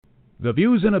The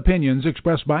views and opinions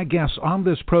expressed by guests on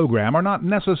this program are not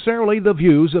necessarily the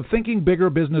views of Thinking Bigger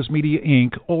Business Media,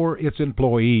 Inc. or its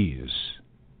employees.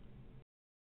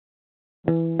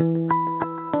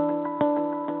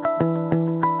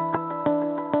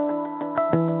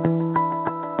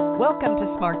 Welcome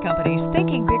to Smart Company's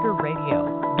Thinking Bigger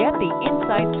Radio. Get the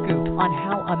inside scoop on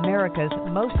how America's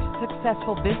most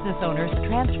successful business owners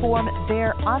transform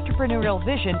their entrepreneurial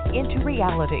vision into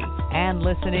reality. And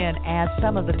listen in as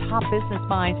some of the top business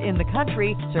minds in the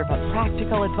country serve up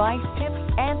practical advice, tips,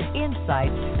 and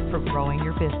insights for growing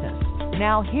your business.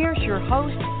 Now here's your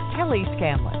host, Kelly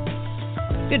Scanlon.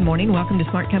 Good morning. Welcome to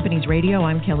Smart Companies Radio.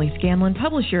 I'm Kelly Scanlon,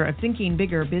 publisher of Thinking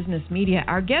Bigger Business Media.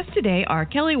 Our guests today are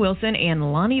Kelly Wilson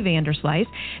and Lonnie Vanderslice.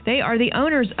 They are the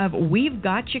owners of We've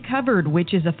Got You Covered,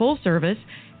 which is a full-service,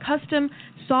 custom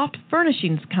soft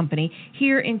furnishings company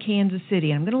here in Kansas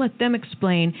City. I'm going to let them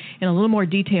explain in a little more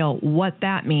detail what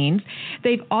that means.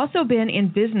 They've also been in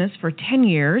business for 10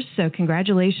 years, so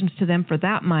congratulations to them for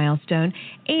that milestone.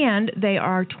 And they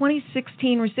are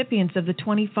 2016 recipients of the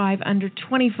 25 Under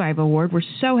 25 Award. We're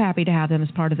so happy to have them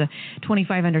as part of the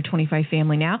 25 Under 25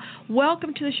 family now.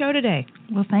 Welcome to the show today.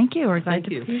 Well, thank you. We're glad to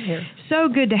be here. So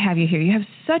good to have you here. You have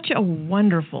such a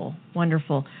wonderful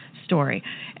story.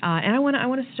 And I want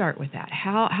to start with that.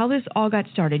 How this all got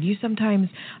started.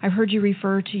 I've heard you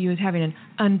refer to you as having an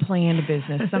unplanned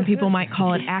business. Some people might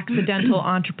call it accidental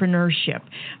entrepreneurship.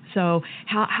 So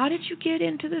how did you get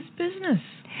into this business?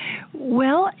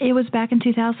 Well, it was back in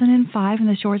 2005, and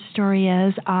the short story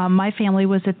is my family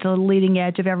was at the leading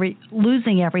edge of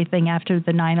losing everything after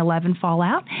the 9/11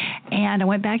 fallout, and I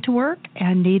went back to work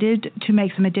and needed to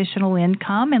make some additional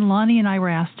income, and Lonnie and I were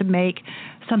asked to make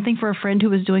something for a friend who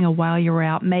was doing a while you were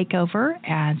out makeover,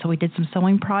 and so we did some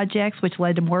sewing projects, which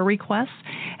led to more requests,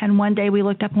 and one day we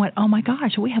looked up and went, oh my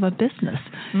gosh, we have a business,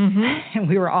 and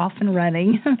we were off and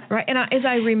running. Right, and as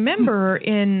I remember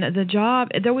in the job,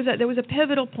 there was a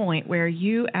pivotal point where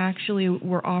you actually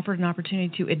were offered an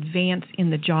opportunity to advance in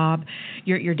the job,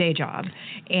 your day job,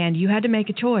 and you had to make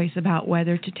a choice about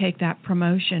whether to take that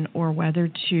promotion or whether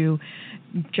to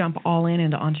jump all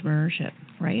into entrepreneurship,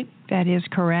 right? That is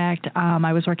correct.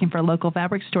 I was working for a local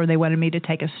fabric store. They wanted me to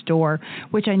take a store,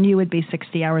 which I knew would be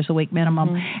 60 hours a week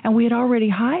minimum. And we had already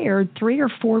hired 3 or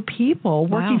 4 people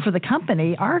working for the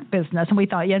company, our business. And we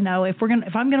thought, if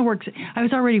I'm going to work, I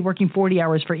was already working 40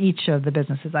 hours for each of the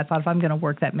businesses. I thought if I'm going to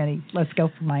work that many, let's go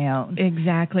for my own.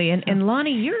 Exactly. And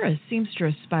Lonnie, you're a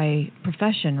seamstress by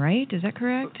profession, right? Is that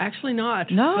correct? Actually not.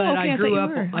 No, but okay,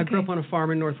 I grew up on a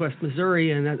farm in Northwest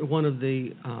Missouri, and one of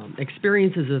the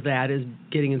experiences of that is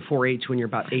getting in 4-H when you're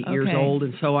about 8 years old,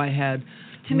 and so I had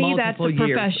to me that's a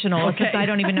professional because I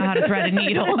don't even know how to thread a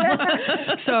needle.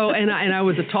 So and I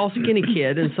was a tall, skinny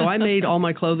kid, and so I made all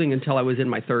my clothing until I was in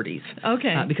my 30s.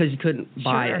 Okay, because you couldn't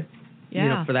buy it.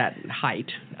 Yeah. For that height.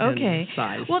 Okay. And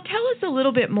size. Well, tell us a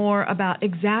little bit more about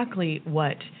exactly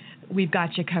what We've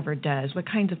Got You Covered does. What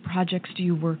kinds of projects do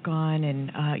you work on,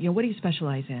 and what do you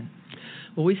specialize in?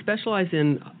 Well, we specialize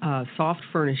in soft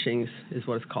furnishings, is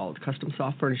what it's called, custom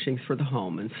soft furnishings for the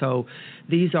home. And so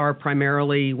these are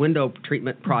primarily window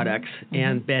treatment products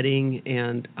and bedding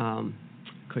and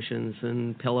cushions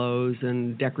and pillows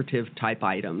and decorative type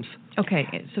items. Okay,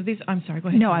 so these, I'm sorry, go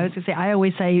ahead. No, I was going to say, I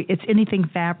always say it's anything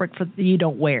fabric that you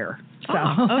don't wear. So.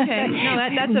 Oh, okay. No,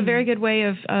 that's a very good way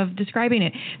of describing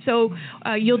it. So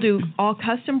you'll do all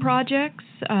custom projects.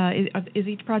 Is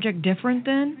each project different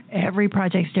then? Every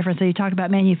project's different. So you talk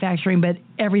about manufacturing, but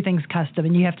everything's custom,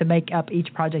 and you have to make up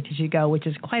each project as you go, which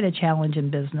is quite a challenge in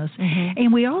business.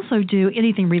 And we also do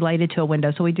anything related to a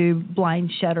window. So we do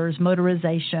blind shutters,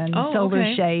 motorization,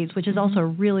 solar shades, which is also a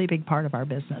really big part of our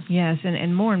business. Yes,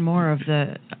 and more of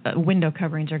the window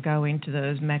coverings are going to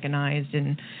those mechanized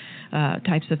and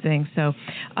types of things. So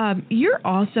you're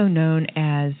also known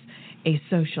as a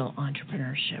social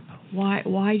entrepreneurship.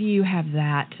 Why do you have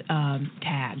that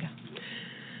tag?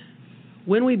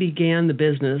 When we began the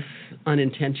business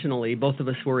unintentionally, both of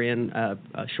us were in a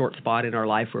short spot in our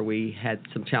life where we had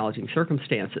some challenging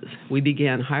circumstances. We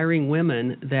began hiring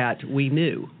women that we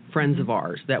knew, friends of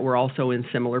ours, that were also in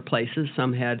similar places.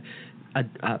 Some had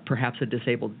perhaps a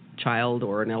disabled child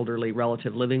or an elderly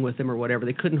relative living with them or whatever.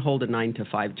 They couldn't hold a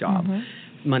 9-to-5 job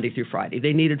Monday through Friday.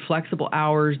 They needed flexible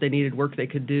hours. They needed work they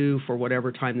could do for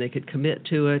whatever time they could commit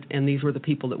to it. And these were the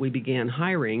people that we began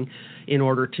hiring in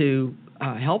order to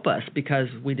help us because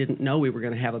we didn't know we were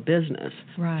going to have a business.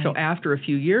 Right. So after a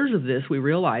few years of this, we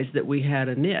realized that we had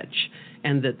a niche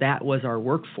and that was our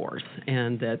workforce,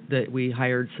 and that we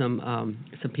hired some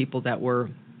people that were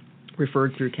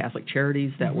referred through Catholic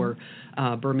Charities that were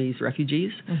Burmese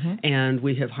refugees, and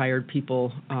we have hired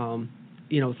people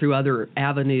through other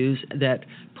avenues that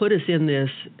put us in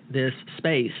this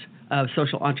space of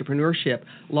social entrepreneurship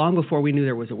long before we knew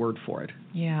there was a word for it.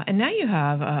 Yeah, and now you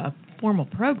have a formal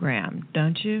program,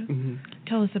 don't you? Mm-hmm.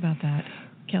 Tell us about that,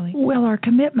 Kelly. Well, our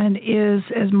commitment is,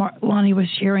 as Lonnie was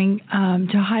sharing,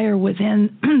 to hire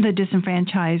within the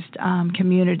disenfranchised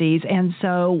communities, and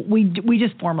so we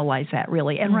just formalize that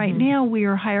really. And right now we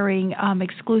are hiring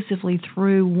exclusively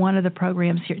through one of the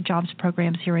programs here, jobs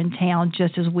programs here in town,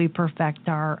 just as we perfect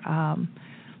our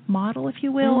model, if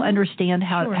you will, understand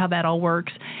how that all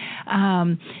works.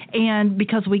 And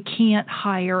because we can't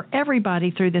hire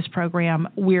everybody through this program,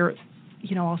 we're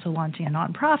also launching a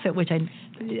nonprofit, which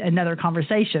another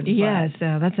conversation. Yes,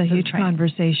 that's a huge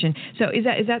conversation. So is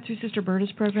that through Sister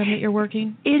Berta's program that you're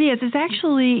working? It is. It's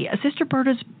actually Sister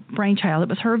Berta's brainchild. It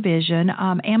was her vision.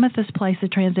 Amethyst Place, the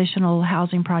transitional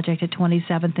housing project at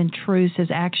 27th and Truce, is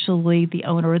actually the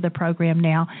owner of the program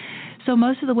now. So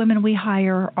most of the women we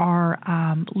hire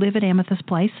live at Amethyst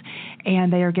Place,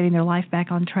 and they are getting their life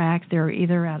back on track. They're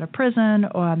either out of prison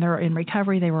or they're in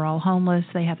recovery. They were all homeless.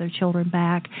 They have their children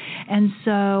back. And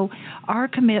so our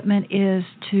commitment is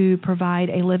to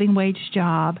provide a living wage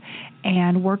job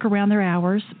and work around their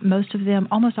hours.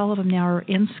 Almost all of them now are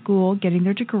in school getting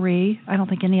their degree. I don't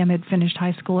think any of them had finished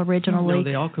high school originally. No,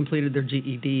 they all completed their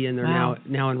GED, and they're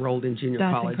now enrolled in junior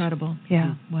college. That's incredible.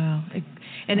 Yeah. Wow.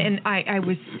 And it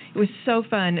was so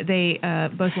fun. They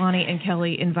both Lonnie and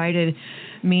Kelly invited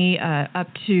me up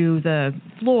to the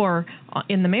floor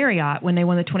in the Marriott when they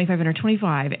won the 25 Under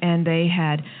 25, and they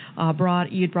had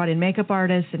you'd brought in makeup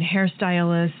artists and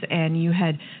hairstylists, and you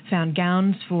had found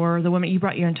gowns for the women. You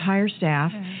brought your entire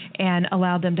staff and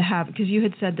allowed them to have, because you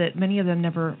had said that many of them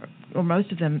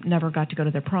most of them never got to go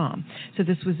to their prom. So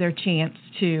this was their chance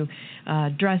to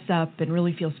dress up and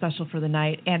really feel special for the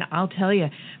night. And I'll tell you,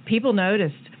 people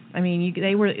noticed. I mean,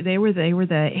 they were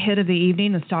the hit of the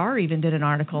evening. The Star even did an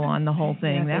article on the whole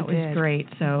thing. Yeah, that was great.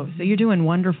 So you're doing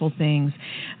wonderful things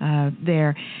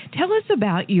there. Tell us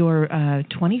about your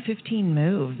 2015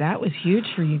 move. That was huge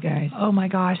for you guys. Oh my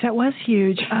gosh, that was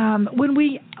huge.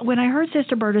 When I heard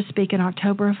Sister Berta speak in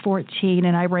October of 14,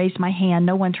 and I raised my hand,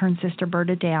 no one turned Sister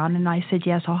Berta down, and I said,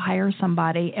 yes, I'll hire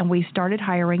somebody. And we started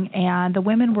hiring, and the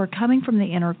women were coming from the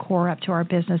inner core up to our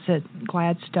business at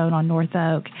Gladstone on North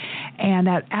Oak, and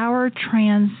that our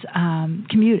trans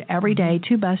commute every day,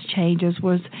 2 bus changes,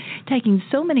 was taking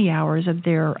so many hours of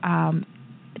their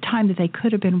time that they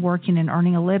could have been working and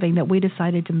earning a living that we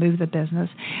decided to move the business.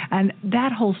 And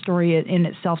that whole story in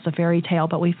itself is a fairy tale,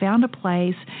 but we found a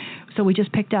place, so we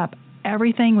just picked up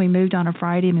everything. We moved on a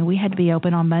Friday. I mean, we had to be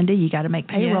open on Monday. You got to make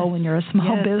payroll when you're a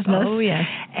small business. Oh, yes.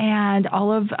 And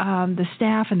all of the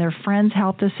staff and their friends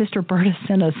helped us. Sister Berta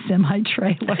sent a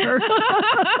semi-trailer.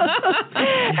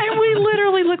 And we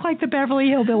literally looked like the Beverly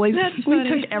Hillbillies. We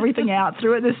took everything out,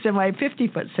 threw it in this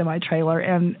 50-foot semi-trailer,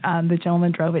 and the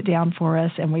gentleman drove it down for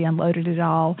us, and we unloaded it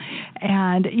all.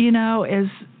 And,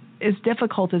 as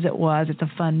difficult as it was, it's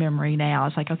a fun memory now.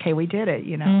 It's like, okay, we did it,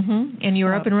 And you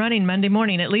were up and running Monday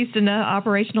morning, at least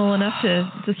operational enough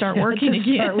to start working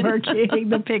again. Start working.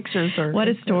 The pictures are... What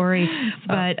a story.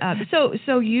 But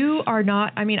so you are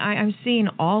not, I mean, I'm seeing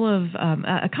all of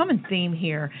a common theme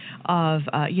here of,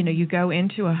 you go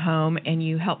into a home and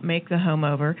you help make the home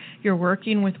over. You're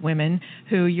working with women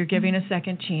who you're giving a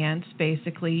second chance.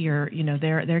 Basically,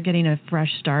 they're getting a fresh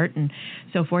start and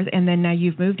so forth. And then now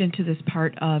you've moved into this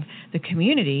part of the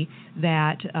community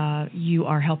that you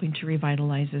are helping to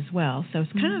revitalize as well. So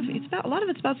it's a lot of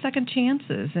it's about second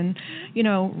chances and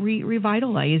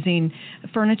revitalizing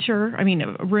furniture. I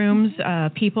mean, rooms,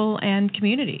 people, and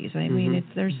communities. I mean,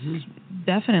 there's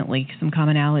definitely some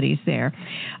commonalities there.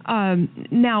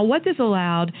 Now, what this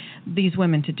allowed these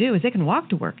women to do is they can walk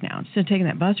to work now instead of taking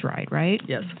that bus ride, right?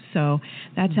 Yes. So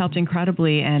that's helped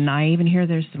incredibly, and I even hear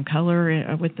there's some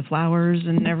color with the flowers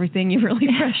and everything. You really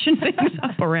freshen things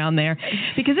up around there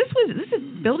because this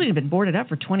building had been boarded up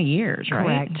for 20 years,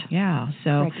 right? Correct. Yeah. So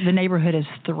correct. The neighborhood is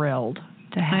thrilled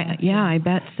to have. I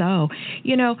bet so.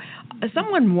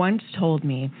 Someone once told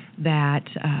me that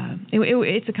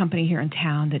it's a company here in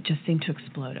town that just seemed to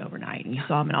explode overnight. And you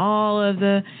saw them in all of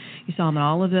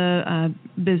the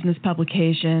business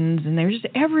publications, and they were just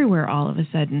everywhere all of a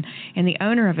sudden. And the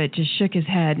owner of it just shook his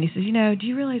head, and he says, do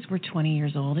you realize we're 20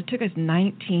 years old? It took us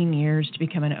 19 years to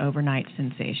become an overnight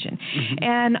sensation. Mm-hmm.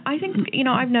 And I think,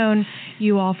 I've known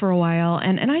you all for a while,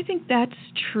 and I think that's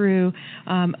true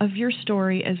of your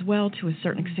story as well to a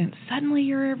certain extent. Suddenly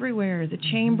you're everywhere. The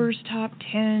Chamber's top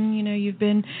 10, you've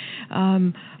been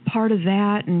part of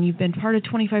that, and you've been part of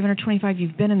 25 Under 25.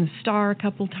 You've been in the Star a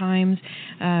couple times,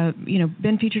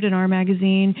 been featured in our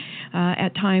magazine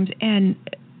at times, and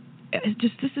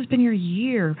this has been your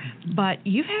year, but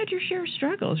you've had your share of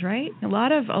struggles, right? A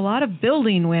lot of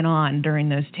building went on during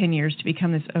those 10 years to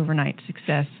become this overnight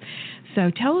success. So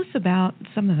tell us about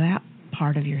some of that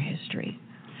part of your history.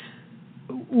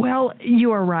 Well,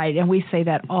 you are right, and we say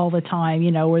that all the time,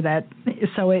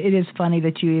 so it is funny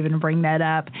that you even bring that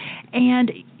up.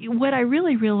 And what I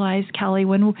really realized, Kelly,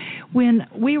 when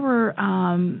we were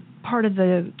part of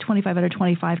the 25 under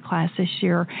 25 class this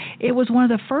year, it was one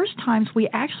of the first times we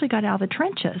actually got out of the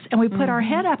trenches, and we put our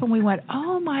head up and we went,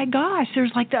 oh my gosh,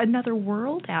 there's like another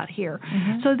world out here.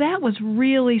 So that was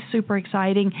really super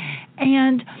exciting.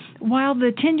 And while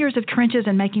the 10 years of trenches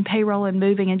and making payroll and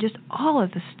moving and just all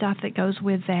of the stuff that goes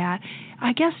with that,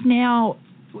 I guess now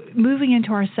moving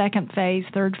into our second phase,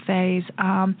 third phase,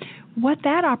 what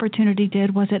that opportunity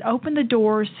did was it opened the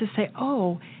doors to say,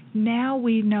 oh, now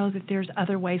we know that there's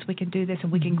other ways we can do this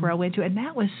and we can grow into it. And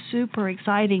that was super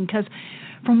exciting because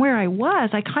from where I was,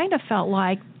 I kind of felt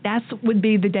like that would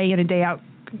be the day in and day out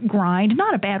grind,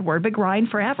 not a bad word, but grind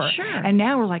forever. Sure. And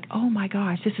now we're like, oh my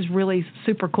gosh, this is really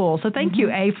super cool. So thank you,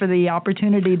 A, for the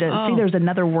opportunity to see there's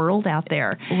another world out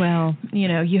there. Well,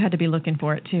 you had to be looking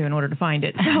for it too in order to find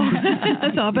it.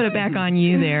 So I'll put it back on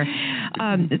you there.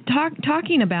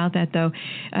 Talking about that though,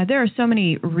 there are so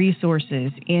many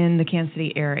resources in the Kansas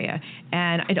City area,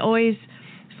 and it always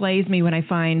slays me when I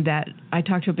find that I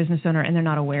talk to a business owner and they're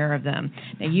not aware of them.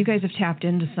 Now, you guys have tapped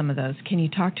into some of those. Can you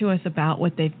talk to us about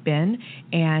what they've been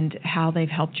and how they've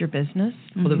helped your business?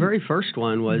 Well, the very first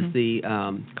one was the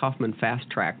Kaufman Fast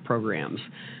Track programs.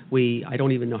 I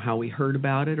don't even know how we heard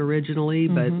about it originally,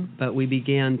 but we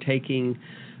began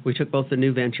we took both the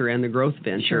New Venture and the Growth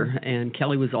Venture, and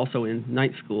Kelly was also in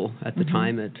night school at the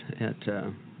time at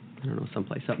I don't know,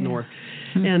 someplace up north.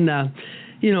 And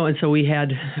and so we had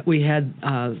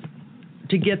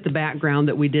to get the background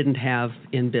that we didn't have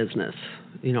in business.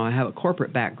 I have a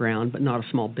corporate background, but not a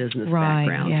small business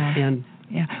background.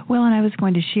 Well, and I was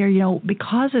going to share,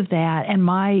 because of that and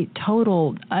my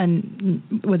total,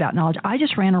 without knowledge, I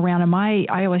just ran around and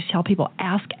I always tell people,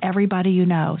 ask everybody you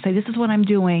know. Say, this is what I'm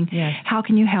doing. Yes. How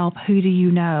can you help? Who do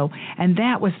you know? And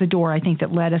that was the door, I think,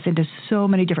 that led us into so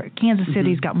many different. Kansas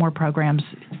City's got more programs.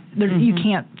 You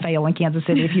can't fail in Kansas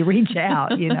City if you reach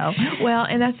out, Well,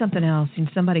 and that's something else. And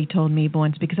somebody told me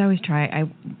once, because I always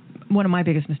one of my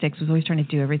biggest mistakes was always trying to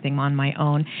do everything on my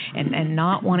own and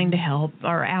not wanting to help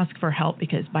or ask for help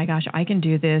because, by gosh, I can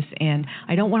do this and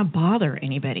I don't want to bother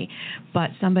anybody.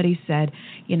 But somebody said,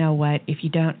 you know what, if you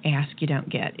don't ask, you don't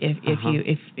get.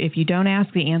 If you don't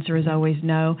ask, the answer is always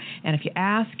no. And if you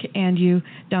ask and you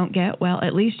don't get, well,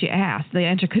 at least you asked. The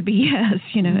answer could be yes,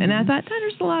 And I thought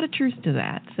there's a lot of truth to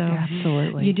that. So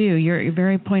absolutely. You do. You're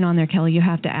very point on there, Kelly. You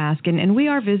have to ask. And we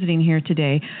are visiting here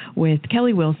today with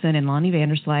Kelly Wilson and Lonnie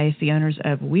Vanderslice, the owners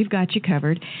of We've Got You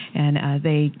Covered, and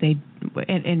they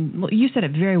you said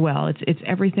it very well. It's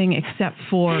everything except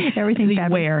for everything the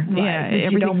fabric, wear.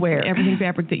 Everything you don't wear. Everything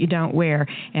fabric that you don't wear,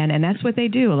 and that's what they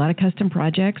do. A lot of custom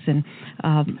projects and.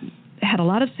 Had a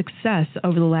lot of success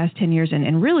over the last 10 years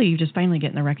and really just finally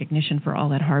getting the recognition for all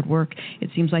that hard work, it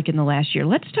seems like, in the last year.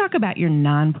 Let's talk about your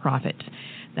nonprofit.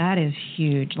 That is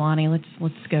huge. Lonnie, let's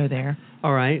go there.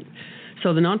 All right.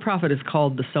 So the nonprofit is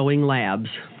called the Sewing Labs,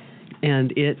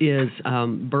 and it is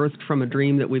birthed from a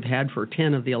dream that we've had for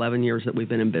 10 of the 11 years that we've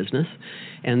been in business,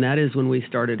 and that is when we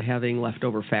started having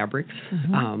leftover fabrics.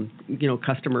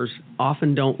 Customers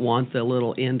often don't want the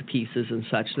little end pieces and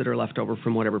such that are left over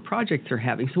from whatever project they're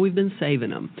having, so we've been saving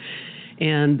them.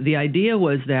 And the idea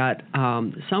was that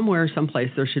someplace,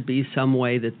 there should be some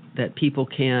way that people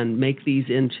can make these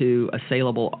into a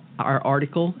saleable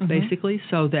article, basically,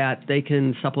 so that they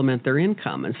can supplement their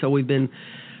income. And so we've been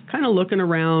kind of looking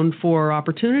around for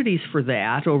opportunities for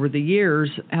that over the years,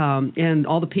 and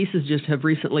all the pieces just have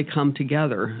recently come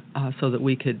together so that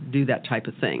we could do that type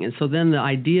of thing. And so then the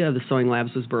idea of the Sewing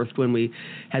Labs was birthed when we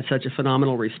had such a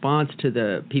phenomenal response to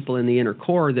the people in the inner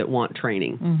core that want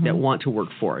training, that want to work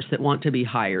for us, that want to be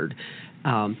hired.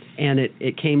 And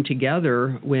it came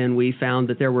together when we found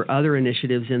that there were other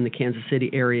initiatives in the Kansas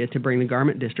City area to bring the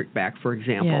garment district back, for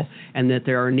example, and that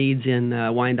there are needs in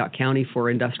Wyandotte County for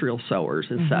industrial sewers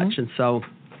and such. And so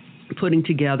putting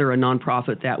together a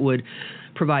nonprofit that would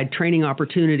provide training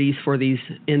opportunities for these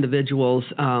individuals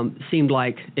seemed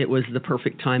like it was the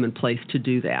perfect time and place to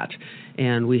do that.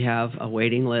 And we have a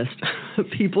waiting list of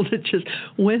people that just,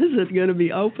 when is it going to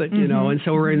be open, And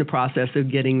so we're in the process of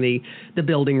getting the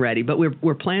building ready. But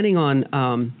we're planning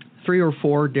on 3 or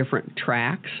 4 different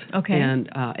tracks and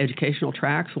educational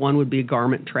tracks. One would be a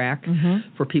garment track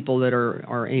for people that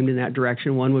are aimed in that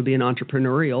direction. One would be an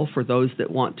entrepreneurial for those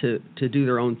that want to do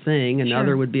their own thing.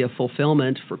 Another would be a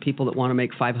fulfillment for people that want to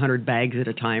make 500 bags at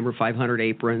a time or 500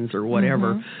 aprons or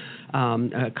whatever.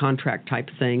 A contract type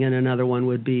thing, and another one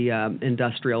would be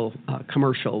industrial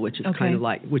commercial, which is kind of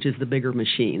like, which is the bigger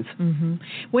machines.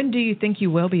 When do you think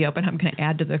you will be open? I'm going to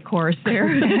add to the chorus there.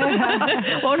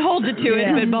 Won't hold you to it,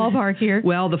 but ballpark here.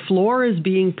 Well, the floor is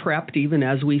being prepped even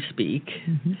as we speak.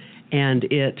 And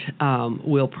it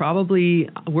will probably,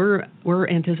 we're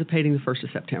anticipating the 1st of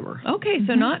September. Okay,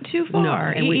 so not too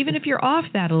far. No, even if you're off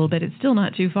that a little bit, it's still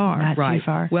not too far. Not too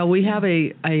far. Well, we have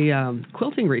a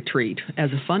quilting retreat as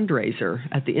a fundraiser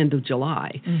at the end of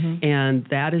July. And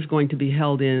that is going to be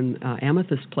held in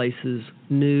Amethyst Place's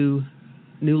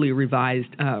newly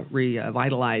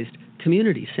revitalized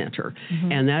community center,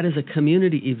 and that is a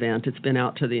community event. It's been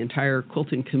out to the entire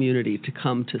quilting community to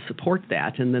come to support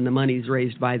that, and then the monies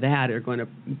raised by that are going to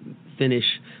finish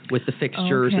with the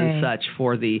fixtures and such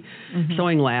for the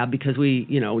sewing lab, because we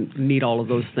need all of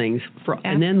those things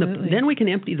and then we can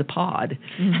empty the pod.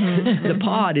 The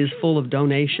pod is full of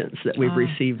donations that we've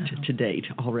received to date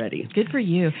already. Good for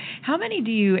you. How many do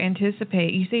you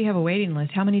anticipate? You say you have a waiting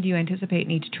list. How many do you anticipate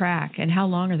in each track, and how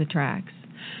long are the tracks?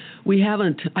 We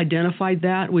haven't identified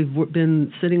that. We've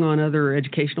been sitting on other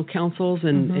educational councils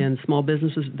and small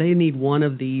businesses. They need one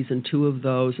of these and 2 of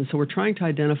those. And so we're trying to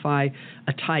identify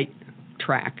a tight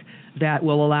track that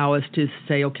will allow us to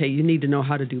say, okay, you need to know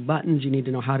how to do buttons, you need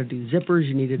to know how to do zippers,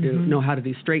 you need to know how to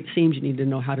do straight seams, you need to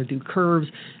know how to do curves,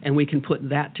 and we can put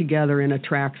that together in a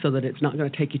track so that it's not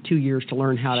going to take you 2 years to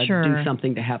learn how to do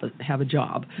something to have a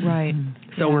job. Right.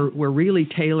 So we're really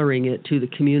tailoring it to the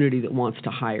community that wants to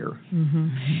hire.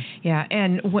 Yeah,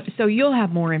 and so you'll have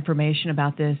more information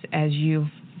about this as you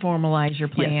formalize your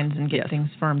plans and get things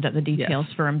firmed up, the details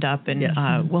firmed up,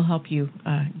 and we'll help you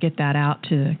get that out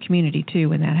to the community too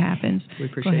when that happens. We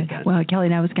appreciate that. Well, Kelly,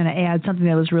 and I was going to add something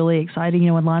that was really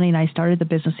exciting. When Lonnie and I started the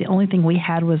business, the only thing we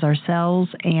had was ourselves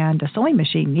and a sewing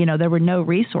machine. There were no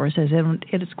resources, and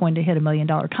it's going to hit $1 million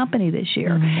company this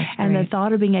year. And the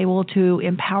thought of being able to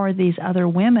empower these other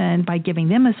women by giving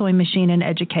them a sewing machine and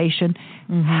education,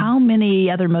 how many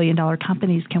other $1 million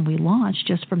companies can we launch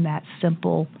just from that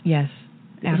simple? Yes.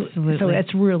 Absolutely. So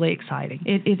it's really exciting.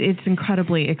 It's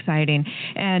incredibly exciting.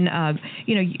 And, as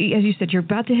you said, you're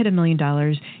about to hit $1 million.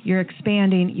 You're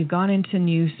expanding. You've gone into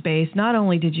new space. Not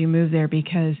only did you move there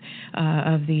because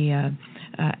of the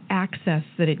access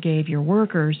that it gave your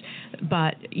workers,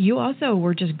 but you also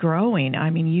were just growing.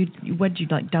 I mean, would you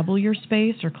double your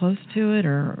space or close to it?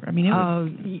 Or, I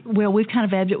mean, well, we've kind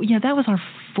of added, that was our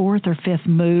 4th or 5th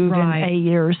move in a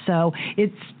year. So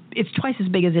it's twice as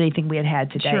big as anything we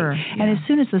had today. And as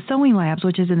soon as the sewing labs,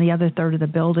 which is in the other third of the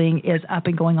building, is up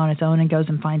and going on its own and goes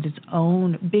and finds its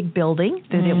own big building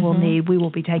that it will need, we will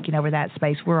be taking over that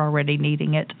space. We're already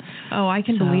needing it. Oh, I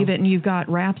can believe it. And you've got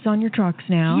wraps on your trucks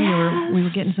now. Yes. We were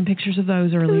getting some pictures of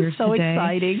those earlier today. So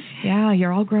exciting. Yeah,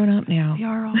 you're all grown up now. We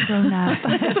are all grown up.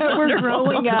 We're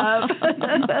growing up.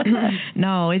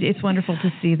 No, it's wonderful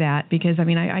to see that, because, I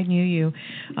mean, I knew you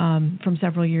from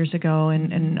several years ago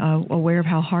and aware of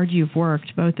how hard you've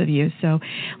worked, both of you. So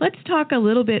let's talk a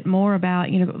little bit more about,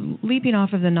 leaping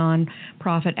off of the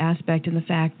nonprofit aspect and the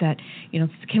fact that,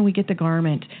 can we get the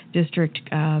garment district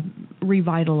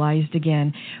revitalized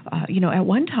again? At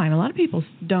one time, a lot of people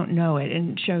don't know it,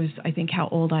 and it shows, I think, how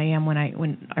old I am when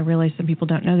I realize some people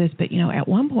don't know this, but, at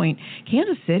one point,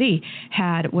 Kansas City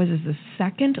was the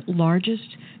second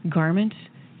largest garment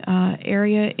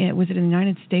area. Was it in the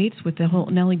United States with the whole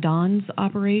Nellie Dawn's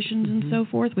operations and so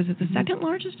forth? Was it the second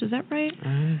largest? Is that right?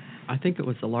 I think it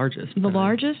was the largest. The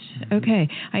largest? Okay.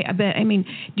 I mean,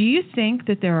 do you think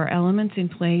that there are elements in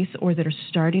place, or that are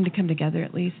starting to come together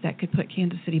at least, that could put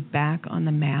Kansas City back on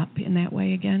the map in that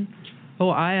way again? Oh,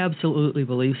 I absolutely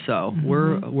believe so.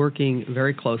 We're working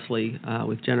very closely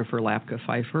with Jennifer Lapka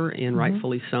Pfeiffer in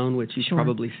Rightfully Sewn, which you've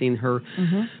probably seen her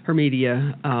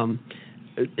media.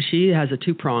 She has a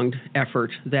 2-pronged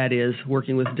effort, that is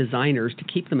working with designers to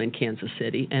keep them in Kansas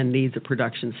City, and needs a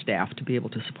production staff to be able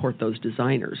to support those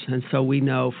designers. And so we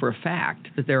know for a fact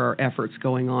that there are efforts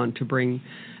going on to bring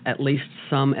at least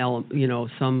some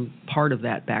part of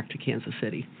that back to Kansas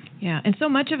City. Yeah, and so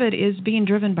much of it is being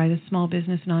driven by the small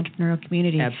business and entrepreneurial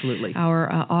community. Absolutely.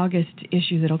 Our August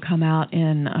issue that'll come out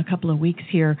in a couple of weeks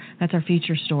here, that's our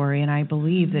feature story, and I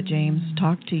believe that James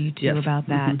talked to you too about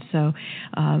that. So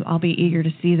I'll be eager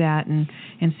to see that and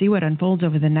see what unfolds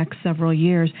over the next several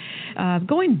years.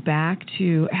 Going back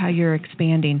to how you're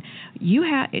expanding,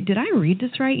 did I read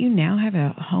this right? You now have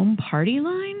a home party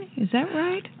line? Is that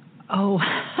right? Oh,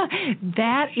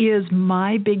 that is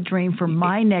my big dream for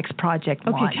my next project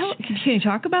launch. Okay, can you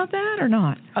talk about that or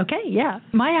not? Okay, yeah.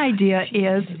 My idea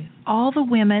is all the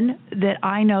women that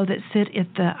I know that sit at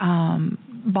the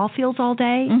ball fields all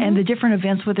day and the different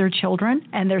events with their children,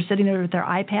 and they're sitting there with their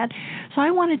iPad. So I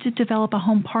wanted to develop a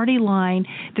home party line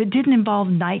that didn't involve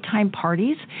nighttime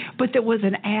parties, but that was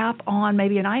an app on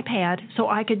maybe an iPad, so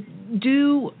I could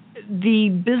do the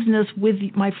business with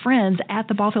my friends at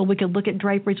the ball field. We could look at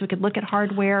draperies, we could look at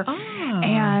hardware,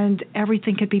 and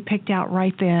everything could be picked out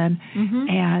right then.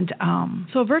 And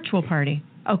so a virtual party.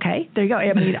 Okay, there you go.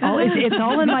 I mean, it's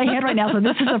all in my head right now. So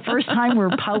this is the first time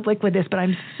we're public with this, but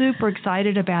I'm super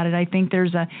excited about it. I think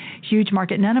there's a huge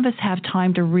market. None of us have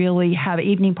time to really have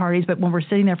evening parties, but when we're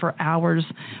sitting there for hours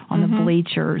on the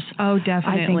bleachers, definitely,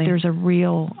 I think there's a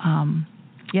real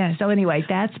yes. So anyway,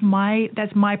 that's my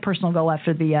personal goal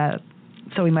after the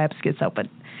Sewing Labs gets open.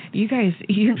 You guys,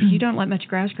 you don't let much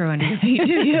grass grow under your feet,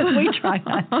 do you? We try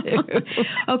not to.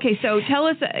 Okay, so tell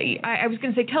us, I was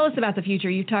going to say, tell us about the future.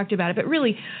 You've talked about it, but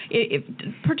really,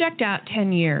 project out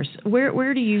 10 years.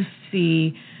 Where do you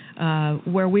see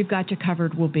where We've Got You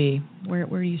Covered will be? Where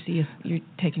do you see you're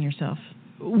taking yourself?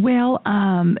 Well,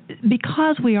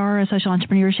 because we are a social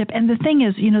entrepreneurship, and the thing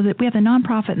is, that we have the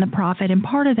nonprofit and the profit, and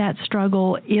part of that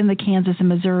struggle in the Kansas and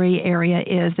Missouri area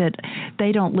is that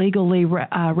they don't legally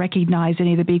recognize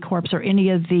any of the B Corps or any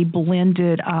of the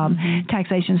blended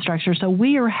taxation structure. So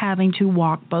we are having to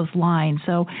walk both lines.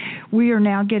 So we are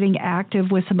now getting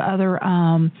active with some other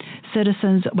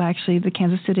citizens, well, actually the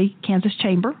Kansas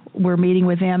Chamber. We're meeting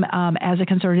with them as a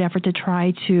concerted effort to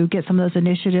try to get some of those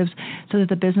initiatives so that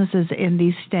the businesses in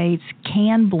these states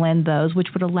can blend those, which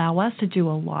would allow us to do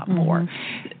a lot more.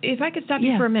 If I could stop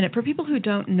you for a minute, for people who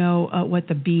don't know what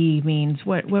the B means,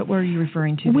 what were you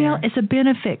referring to Well, there? it's a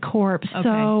benefit corp. Okay.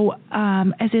 So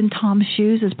as in Tom's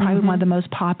Shoes is probably one of the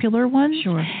most popular ones.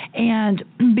 Sure. And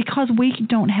because we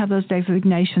don't have those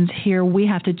designations here, we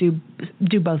have to do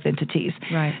both entities.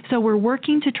 Right. So we're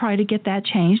working to try to get that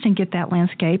changed and get that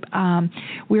landscape.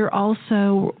 We're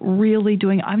also really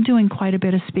I'm doing quite a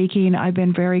bit of speaking. I've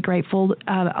been very grateful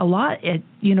a lot at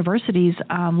universities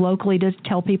locally to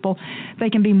tell people they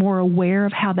can be more aware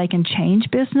of how they can change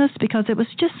business, because it was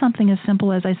just something as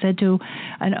simple as I said to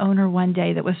an owner one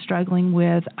day that was struggling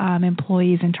with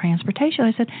employees in transportation.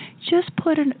 I said, just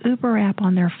put an Uber app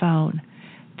on their phone.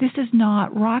 This is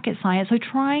not rocket science. So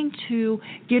trying to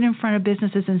get in front of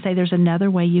businesses and say there's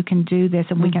another way you can do this,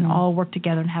 and we can all work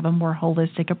together and have a more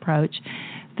holistic approach.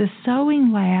 The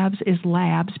Sewing Labs is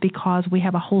labs because we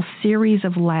have a whole series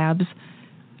of labs.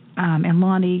 And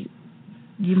Lonnie,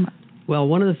 Well,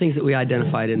 one of the things that we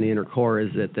identified in the inner core is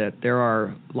that there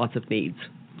are lots of needs.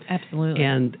 Absolutely.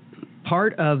 And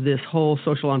part of this whole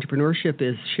social entrepreneurship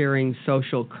is sharing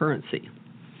social currency,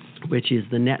 which is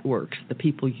the networks, the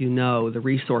people you know, the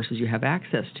resources you have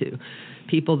access to.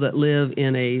 People that live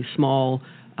in a small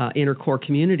inner core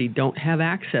community don't have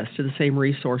access to the same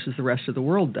resources the rest of the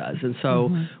world does. And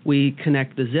so we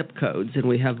connect the zip codes, and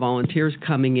we have volunteers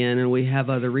coming in, and we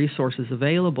have other resources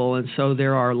available. And so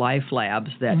there are life labs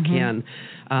that can,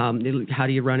 how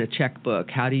do you run a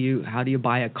checkbook? How do you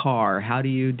buy a car? How do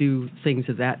you do things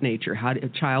of that nature?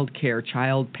 Child care,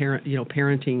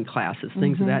 parenting classes,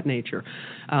 things of that nature.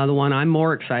 The one I'm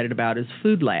more excited about is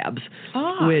food labs,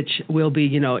 which will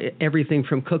be, everything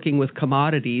from cooking with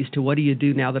commodities to what do you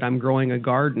do now that I'm growing a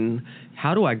garden?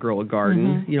 How do I grow a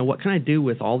garden? What can I do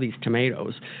with all these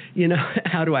tomatoes?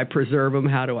 How do I preserve them?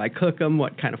 How do I cook them?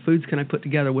 What kind of foods can I put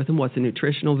together with them? What's the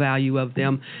nutritional value of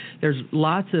them? There's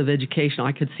lots of education.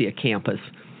 I could see a campus.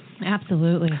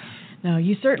 Absolutely. No,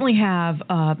 you certainly have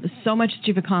so much that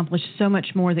you've accomplished, so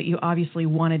much more that you obviously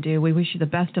want to do. We wish you the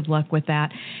best of luck with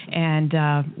that, and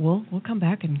we'll come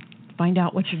back and find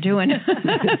out what you're doing,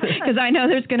 because I know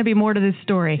there's going to be more to this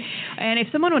story. And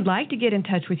if someone would like to get in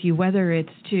touch with you, whether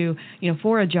it's to,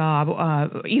 for a job,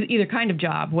 either kind of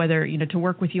job, whether, to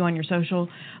work with you on your social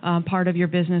part of your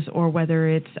business, or whether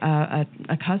it's a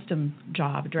custom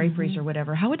job, draperies or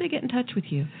whatever, how would they get in touch with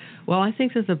you? Well, I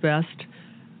think that the best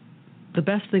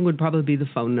thing would probably be the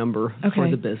phone number for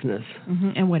the business.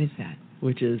 And what is that?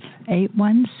 Which is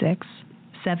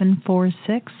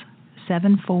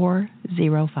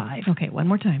 816-746-7405. Okay, one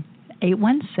more time.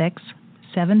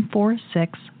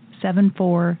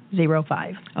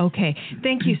 816-746-7405. Okay,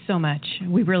 thank you so much.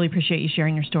 We really appreciate you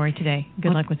sharing your story today.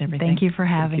 Good luck with everything. Thank you for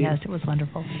having us. It was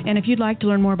wonderful. And if you'd like to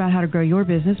learn more about how to grow your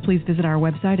business, please visit our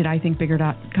website at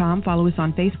ithinkbigger.com. Follow us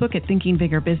on Facebook at Thinking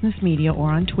Bigger Business Media,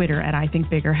 or on Twitter at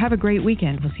ithinkbigger. Have a great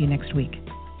weekend. We'll see you next week.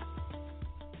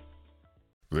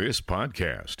 This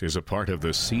podcast is a part of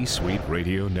the C-Suite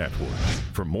Radio Network.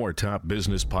 For more top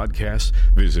business podcasts,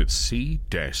 visit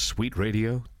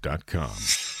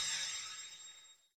c-suiteradio.com.